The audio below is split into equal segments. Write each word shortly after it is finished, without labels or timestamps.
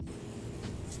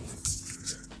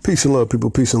Peace and love,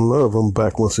 people. Peace and love. I'm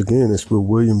back once again. It's Will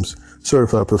Williams,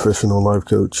 certified professional life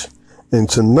coach. And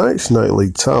tonight's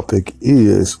nightly topic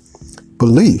is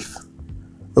belief.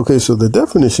 Okay, so the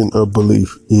definition of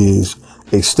belief is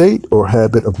a state or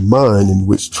habit of mind in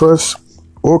which trust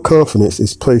or confidence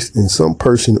is placed in some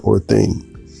person or thing.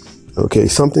 Okay,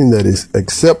 something that is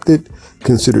accepted,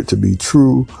 considered to be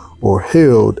true, or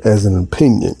held as an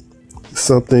opinion.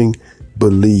 Something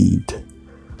believed.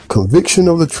 Conviction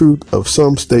of the truth of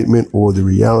some statement or the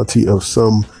reality of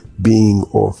some being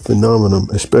or phenomenon,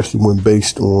 especially when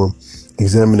based on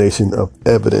examination of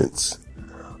evidence.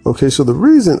 Okay, so the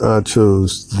reason I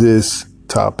chose this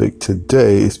topic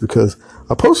today is because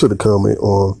I posted a comment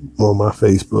on my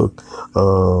Facebook,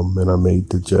 and I made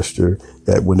the gesture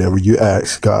that whenever you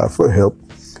ask God for help,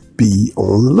 be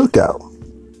on the lookout.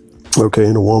 Okay,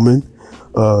 and a woman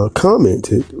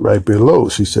commented right below.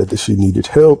 She said that she needed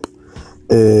help.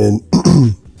 And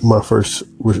my first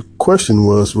question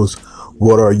was,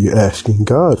 what are you asking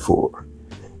God for?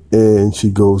 And she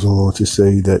goes on to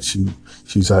say that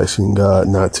she's asking God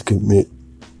not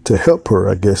to help her,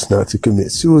 I guess, not to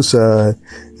commit suicide.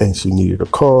 And she needed a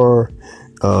car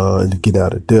and to get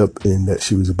out of debt, and that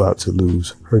she was about to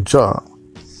lose her job.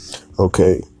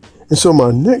 Okay. And so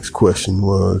my next question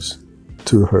was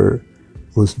to her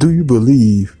was, do you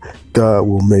believe God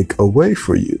will make a way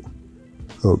for you?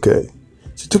 Okay.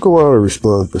 She took a while to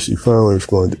respond, but she finally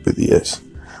responded with yes.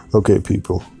 Okay,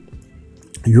 people,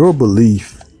 your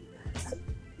belief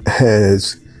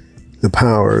has the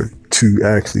power to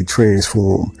actually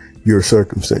transform your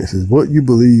circumstances. What you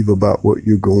believe about what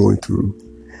you're going through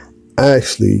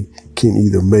actually can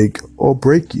either make or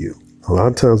break you. A lot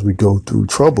of times we go through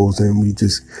troubles and we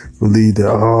just believe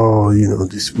that,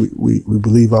 we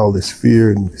believe all this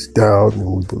fear and this doubt, and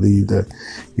we believe that,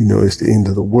 it's the end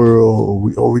of the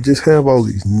world, or we just have all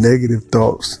these negative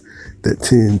thoughts that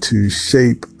tend to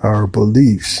shape our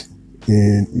beliefs,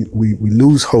 and we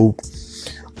lose hope.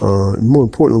 And more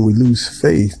importantly, we lose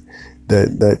faith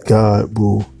that God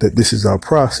will, that this is our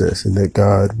process, and that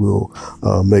God will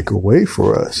make a way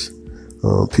for us.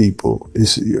 People,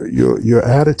 it's your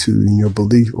attitude and your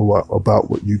belief about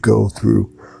what you go through,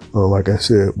 like I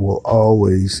said, will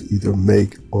always either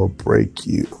make or break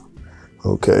you.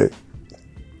 Okay,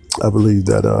 I believe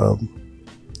that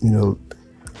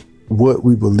what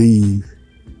we believe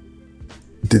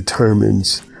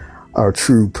determines our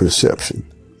true perception.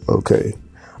 Okay,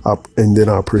 and then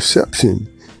our perception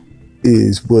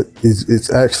is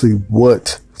it's actually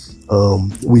what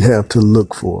we have to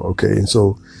look for. Okay, and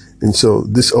so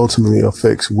this ultimately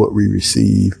affects what we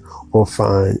receive or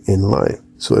find in life.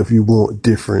 So if you want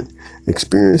different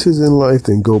experiences in life,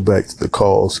 then go back to the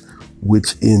cause,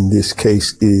 which in this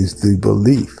case is the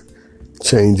belief.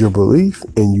 Change your belief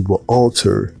and you will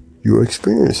alter your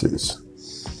experiences.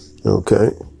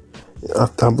 Okay. I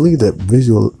believe that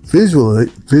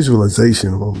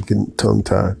visualization, I'm getting tongue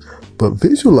tied, but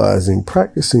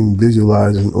practicing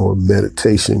visualizing or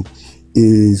meditation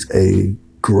is a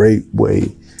great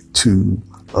way to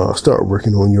start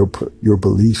working on your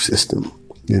belief system,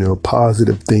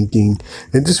 positive thinking,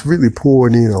 and just really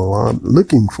pouring in a lot,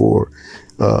 looking for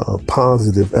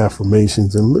positive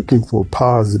affirmations and looking for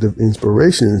positive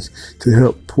inspirations to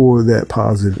help pour that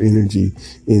positive energy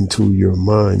into your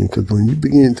mind. Because when you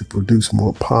begin to produce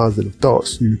more positive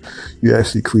thoughts, you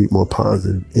actually create more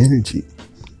positive energy.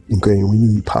 Okay, and we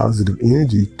need positive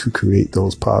energy to create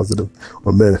those positive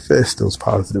or manifest those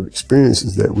positive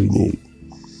experiences that we need.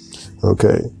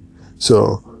 Okay,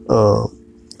 so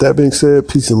that being said,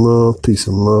 peace and love, peace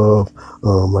and love.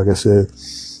 Like I said,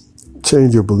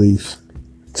 change your beliefs,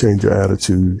 change your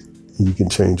attitude, and you can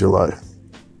change your life.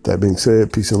 That being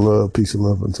said, peace and love, peace and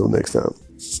love. Until next time.